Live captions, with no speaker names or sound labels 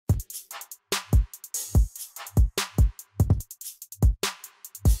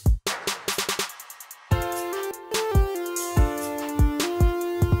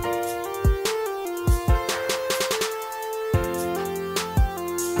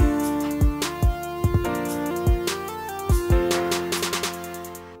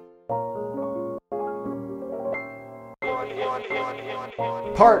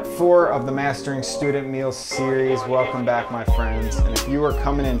Part 4 of the Mastering Student Meals series. Welcome back, my friends. And if you are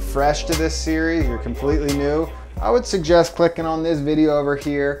coming in fresh to this series, you're completely new, I would suggest clicking on this video over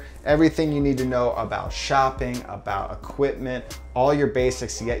here. Everything you need to know about shopping, about equipment, all your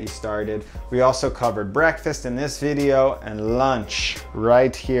basics to get you started. We also covered breakfast in this video and lunch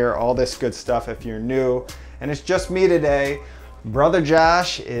right here, all this good stuff if you're new. And it's just me today. Brother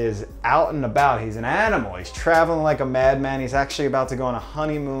Josh is out and about. He's an animal. He's traveling like a madman. He's actually about to go on a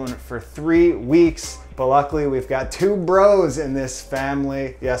honeymoon for 3 weeks. But luckily we've got 2 bros in this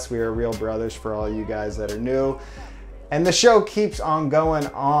family. Yes, we are real brothers for all you guys that are new. And the show keeps on going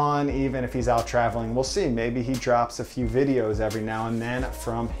on even if he's out traveling. We'll see, maybe he drops a few videos every now and then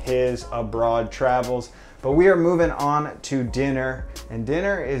from his abroad travels. But we are moving on to dinner, and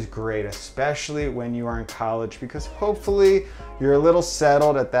dinner is great, especially when you are in college, because hopefully you're a little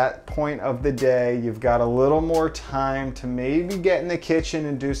settled at that point of the day. You've got a little more time to maybe get in the kitchen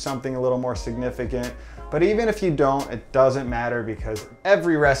and do something a little more significant. But even if you don't, it doesn't matter because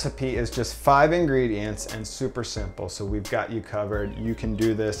every recipe is just 5 ingredients and super simple. So we've got you covered. You can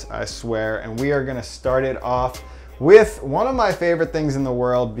do this, I swear. And we are gonna start it off with one of my favorite things in the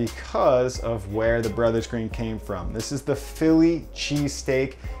world because of where the Brothers Green came from. This is the Philly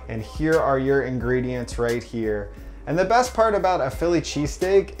cheesesteak, and here are your ingredients right here. And the best part about a Philly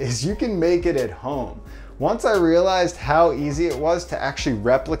cheesesteak is you can make it at home. Once I realized how easy it was to actually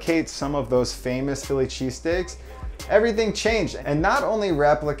replicate some of those famous Philly cheesesteaks, everything changed. And not only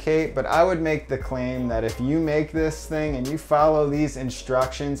replicate, but I would make the claim that if you make this thing and you follow these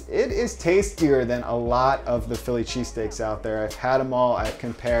instructions, it is tastier than a lot of the Philly cheesesteaks out there. I've had them all, I've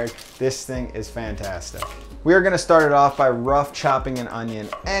compared. This thing is fantastic. We are gonna start it off by rough chopping an onion.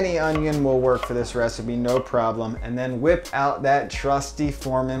 Any onion will work for this recipe, no problem. And then whip out that trusty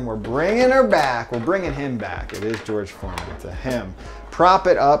Foreman. We're bringing her back. We're bringing him back. It is George Foreman, it's a him. Prop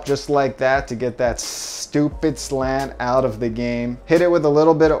it up just like that to get that stupid slant out of the game. Hit it with a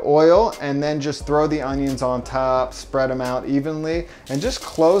little bit of oil and then just throw the onions on top, spread them out evenly, and just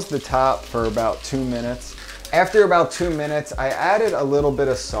close the top for about 2 minutes. After about 2 minutes, I added a little bit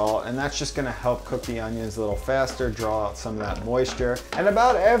of salt, and that's just gonna help cook the onions a little faster, draw out some of that moisture. And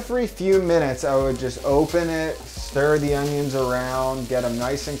about every few minutes, I would just open it, stir the onions around, get them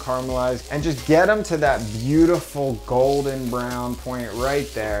nice and caramelized, and just get them to that beautiful golden brown point right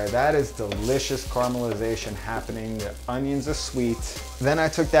there. That is delicious caramelization happening. The onions are sweet. Then I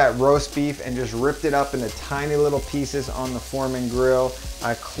took that roast beef and just ripped it up into tiny little pieces on the Foreman grill.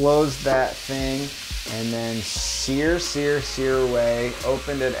 I closed that thing and then sear away.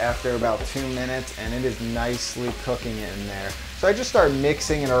 Opened it after about 2 minutes and it is nicely cooking it in there. So I just start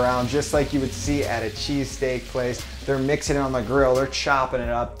mixing it around just like you would see at a cheesesteak place. They're mixing it on the grill, they're chopping it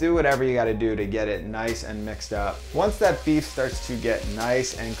up. Do whatever you gotta do to get it nice and mixed up. Once that beef starts to get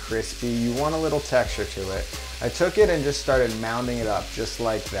nice and crispy, you want a little texture to it. I took it and just started mounding it up just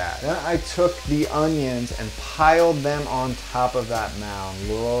like that. Then I took the onions and piled them on top of that mound.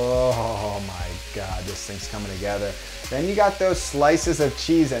 Whoa, oh my God, this thing's coming together. Then you got those slices of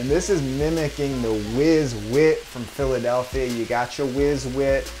cheese, and this is mimicking the Whiz Wit from Philadelphia. You got your Whiz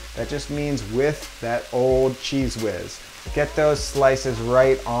Wit, that just means with that old Cheese Whiz. Get those slices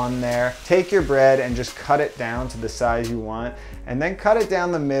right on there. Take your bread and just cut it down to the size you want, and then cut it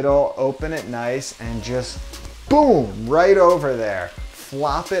down the middle, open it nice, and just boom, right over there.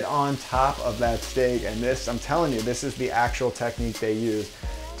 Flop it on top of that steak, and this, I'm telling you, this is the actual technique they use.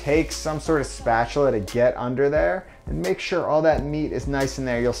 Take some sort of spatula to get under there and make sure all that meat is nice in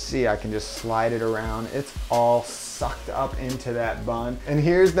there. You'll see I can just slide it around. It's all sucked up into that bun. And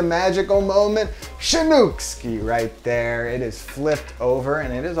here's the magical moment, Chinookski right there. It is flipped over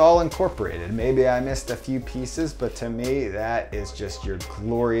and it is all incorporated. Maybe I missed a few pieces, but to me, that is just your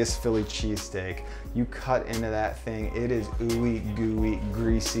glorious Philly cheesesteak. You cut into that thing, it is ooey, gooey,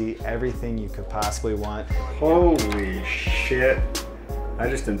 greasy, everything you could possibly want. Holy shit. I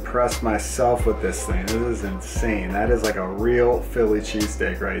just impressed myself with this thing. This is insane. That is like a real Philly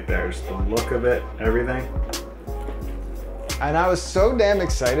cheesesteak right there. Just the look of it, everything. And I was so damn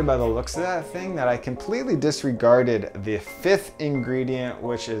excited by the looks of that thing that I completely disregarded the 5th ingredient,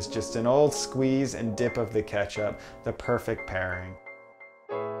 which is just an old squeeze and dip of the ketchup, the perfect pairing.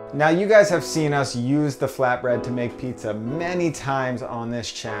 Now you guys have seen us use the flatbread to make pizza many times on this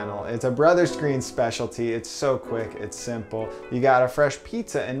channel. It's a Brothers Green specialty. It's so quick, it's simple. You got a fresh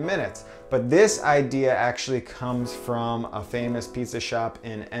pizza in minutes. But this idea actually comes from a famous pizza shop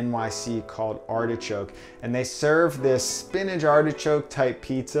in NYC called Artichoke. And they serve this spinach artichoke type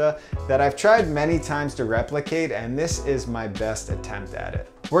pizza that I've tried many times to replicate, and this is my best attempt at it.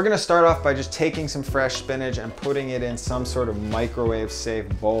 We're gonna start off by just taking some fresh spinach and putting it in some sort of microwave safe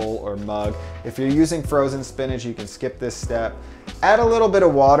bowl or mug. If you're using frozen spinach, you can skip this step. Add a little bit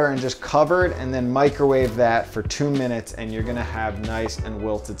of water and just cover it and then microwave that for 2 minutes and you're gonna have nice and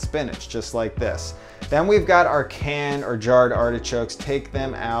wilted spinach, just like this. Then we've got our canned or jarred artichokes. Take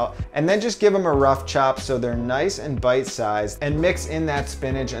them out and then just give them a rough chop so they're nice and bite-sized, and mix in that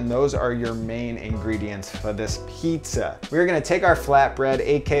spinach, and those are your main ingredients for this pizza. We're gonna take our flatbread,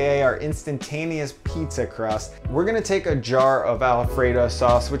 AKA our instantaneous pizza crust. We're gonna take a jar of Alfredo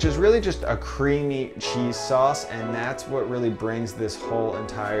sauce, which is really just a creamy cheese sauce, and that's what really brings this whole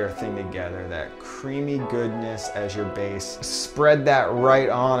entire thing together, that creamy goodness as your base. Spread that right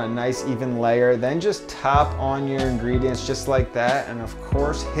on, a nice even layer, then just top on your ingredients just like that, and of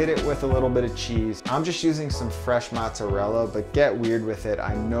course hit it with a little bit of cheese. I'm just using some fresh mozzarella, but get weird with it.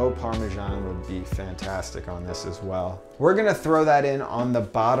 I know Parmesan would be fantastic on this as well. We're gonna throw that in on the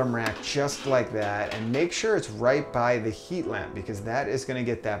bottom rack just like that, and make sure it's right by the heat lamp because that is gonna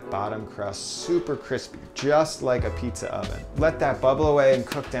get that bottom crust super crispy, just like a pizza oven. Let that bubble away and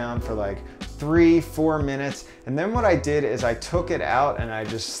cook down for like 3-4 minutes. And then what I did is I took it out and I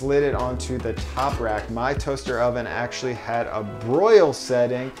just slid it onto the top rack. My toaster oven actually had a broil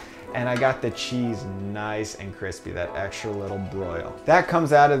setting, and I got the cheese nice and crispy, that extra little broil. That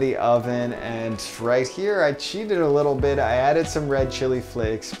comes out of the oven, and right here I cheated a little bit. I added some red chili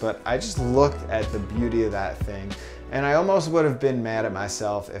flakes, but I just looked at the beauty of that thing. And I almost would have been mad at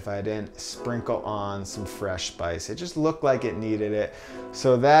myself if I didn't sprinkle on some fresh spice. It just looked like it needed it.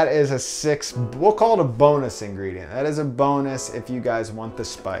 So that is we'll call it a bonus ingredient. That is a bonus if you guys want the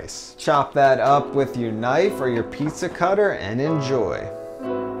spice. Chop that up with your knife or your pizza cutter and enjoy.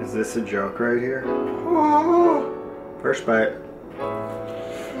 Is this a joke right here? First bite.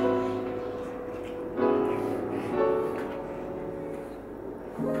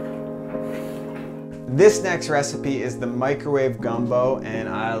 This next recipe is the microwave gumbo, and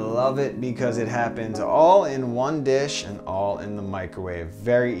I love it because it happens all in one dish and all in the microwave.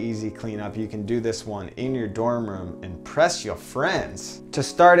 Very easy cleanup. You can do this one in your dorm room. Impress your friends. To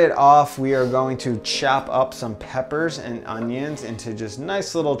start it off, we are going to chop up some peppers and onions into just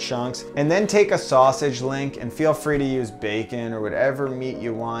nice little chunks, and then take a sausage link, and feel free to use bacon or whatever meat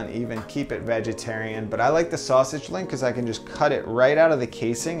you want, even keep it vegetarian. But I like the sausage link because I can just cut it right out of the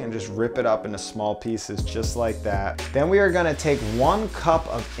casing and just rip it up into small pieces just like that. Then we are gonna take 1 cup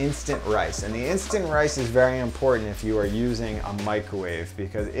of instant rice, and the instant rice is very important if you are using a microwave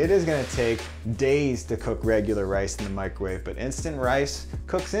because it is gonna take days to cook regular rice in the microwave, but instant rice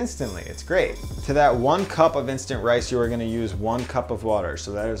cooks instantly. It's great. To that 1 cup of instant rice, you are gonna use 1 cup of water.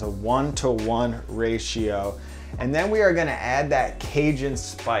 So that is a 1-to-1 ratio. And then we are gonna add that Cajun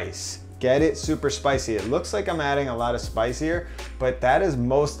spice. Get it super spicy. It looks like I'm adding a lot of spice here, but that is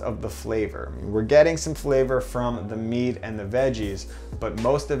most of the flavor. We're getting some flavor from the meat and the veggies, but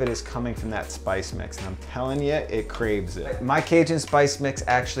most of it is coming from that spice mix, and I'm telling you, it craves it. My Cajun spice mix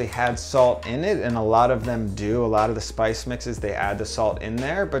actually had salt in it, and a lot of them do. A lot of the spice mixes, they add the salt in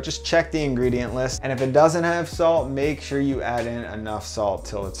there, but just check the ingredient list, and if it doesn't have salt, make sure you add in enough salt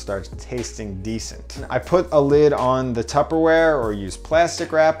till it starts tasting decent. I put a lid on the Tupperware or use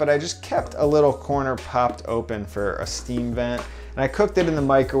plastic wrap, but I just kept a little corner popped open for a steam vent, and I cooked it in the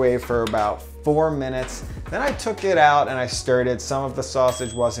microwave for about 4 minutes. Then I took it out and I stirred it. Some of the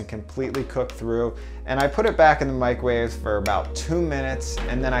sausage wasn't completely cooked through, and I put it back in the microwave for about 2 minutes,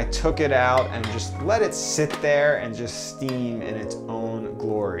 and then I took it out and just let it sit there and just steam in its own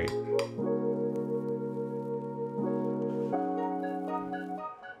glory.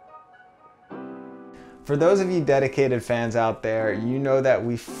 For those of you dedicated fans out there, you know that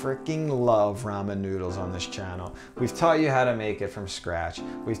we freaking love ramen noodles on this channel. We've taught you how to make it from scratch.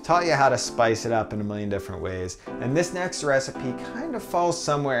 We've taught you how to spice it up in a million different ways. And this next recipe kind of falls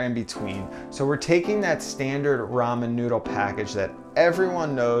somewhere in between. So we're taking that standard ramen noodle package that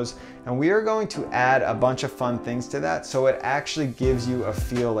everyone knows, and we are going to add a bunch of fun things to that so it actually gives you a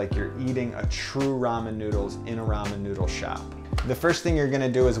feel like you're eating a true ramen noodles in a ramen noodle shop. The first thing you're gonna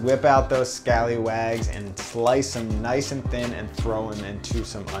do is whip out those scallywags and slice them nice and thin and throw them into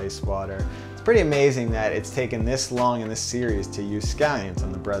some ice water. It's pretty amazing that it's taken this long in this series to use scallions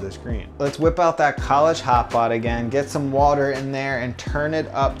on the Brothers Green. Let's whip out that college hot pot again, get some water in there and turn it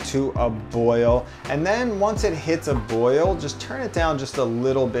up to a boil. And then once it hits a boil, just turn it down just a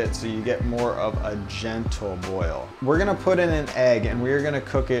little bit so you get more of a gentle boil. We're gonna put in an egg and we're gonna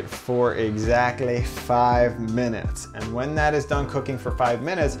cook it for exactly 5 minutes. And when that is done cooking for 5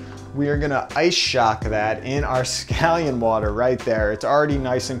 minutes, We are gonna ice shock that in our scallion water right there. It's already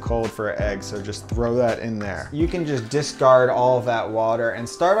nice and cold for an egg, so just throw that in there. You can just discard all of that water and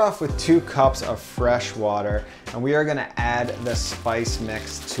start off with 2 cups of fresh water, and we are gonna add the spice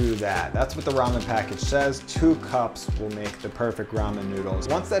mix to that. That's what the ramen package says. 2 cups will make the perfect ramen noodles.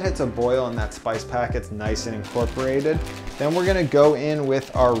 Once that hits a boil and that spice packet's nice and incorporated, then we're gonna go in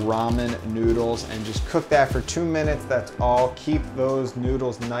with our ramen noodles and just cook that for 2 minutes. That's all. Keep those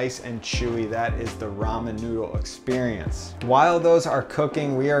noodles nice and chewy. That is the ramen noodle experience. While those are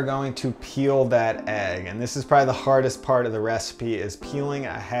cooking, we are going to peel that egg. And this is probably the hardest part of the recipe, is peeling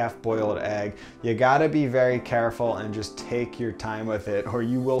a half-boiled egg. You gotta be very careful and just take your time with it, or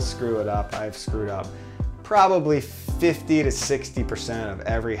you will screw it up. I've screwed up probably 50 to 60% of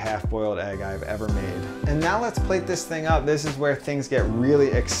every half-boiled egg I've ever made. And now let's plate this thing up. This is where things get really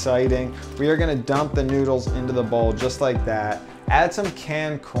exciting. We are gonna dump the noodles into the bowl just like that. Add some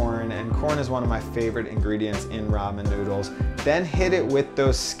canned corn, and corn is one of my favorite ingredients in ramen noodles. Then hit it with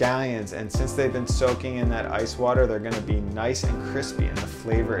those scallions, and since they've been soaking in that ice water, they're gonna be nice and crispy, and the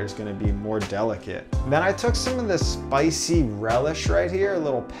flavor is gonna be more delicate. Then I took some of this spicy relish right here, a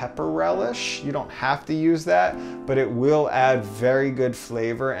little pepper relish. You don't have to use that, but it will add very good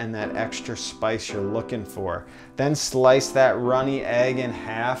flavor and that extra spice you're looking for. Then slice that runny egg in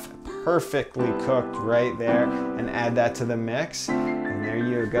half, perfectly cooked right there, and add that to the mix. And there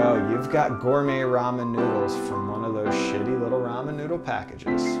you go. You've got gourmet ramen noodles from one of those shitty little ramen noodle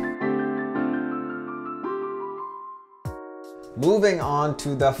packages. Moving on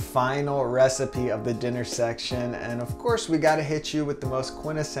to the final recipe of the dinner section, and of course we gotta hit you with the most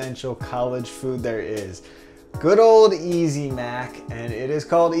quintessential college food there is. Good old Easy Mac, and it is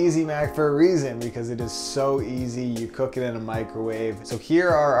called Easy Mac for a reason, because it is so easy. You cook it in a microwave. So here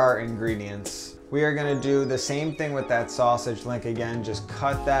are our ingredients. We are gonna do the same thing with that sausage link again. Just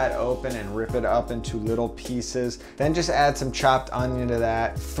cut that open and rip it up into little pieces. Then just add some chopped onion to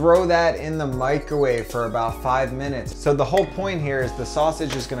that. Throw that in the microwave for about 5 minutes. So the whole point here is the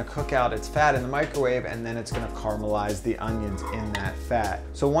sausage is gonna cook out its fat in the microwave, and then it's gonna caramelize the onions in that fat.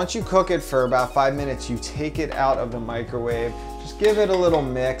 So once you cook it for about 5 minutes, you take it out of the microwave. Just give it a little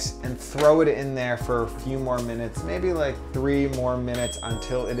mix and throw it in there for a few more minutes, maybe like 3 more minutes,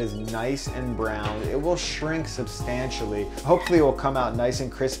 until it is nice and brown. It will shrink substantially. Hopefully it will come out nice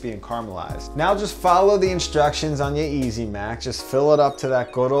and crispy and caramelized. Now just follow the instructions on your Easy Mac. Just fill it up to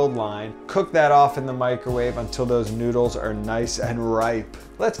that good old line. Cook that off in the microwave until those noodles are nice and ripe.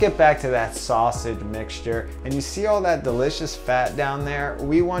 Let's get back to that sausage mixture. And you see all that delicious fat down there?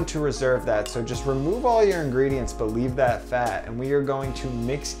 We want to reserve that. So just remove all your ingredients, but leave that fat. And we are going to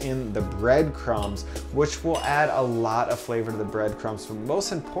mix in the breadcrumbs, which will add a lot of flavor to the breadcrumbs, but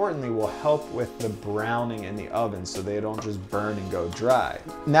most importantly will help with the browning in the oven so they don't just burn and go dry.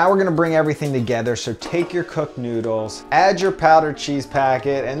 Now we're gonna bring everything together. So take your cooked noodles, add your powdered cheese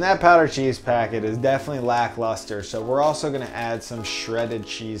packet, and that powdered cheese packet is definitely lackluster. So we're also gonna add some shredded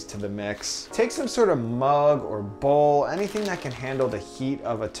cheese to the mix. Take some sort of mug or bowl, anything that can handle the heat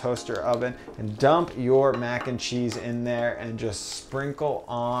of a toaster oven, and dump your mac and cheese in there and just sprinkle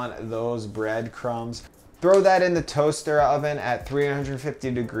on those breadcrumbs. Throw that in the toaster oven at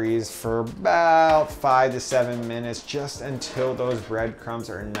 350 degrees for about 5 to 7 minutes, just until those breadcrumbs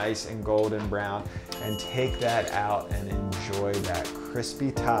are nice and golden brown, and take that out and enjoy that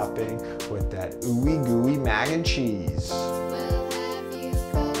crispy topping with that ooey gooey mac and cheese.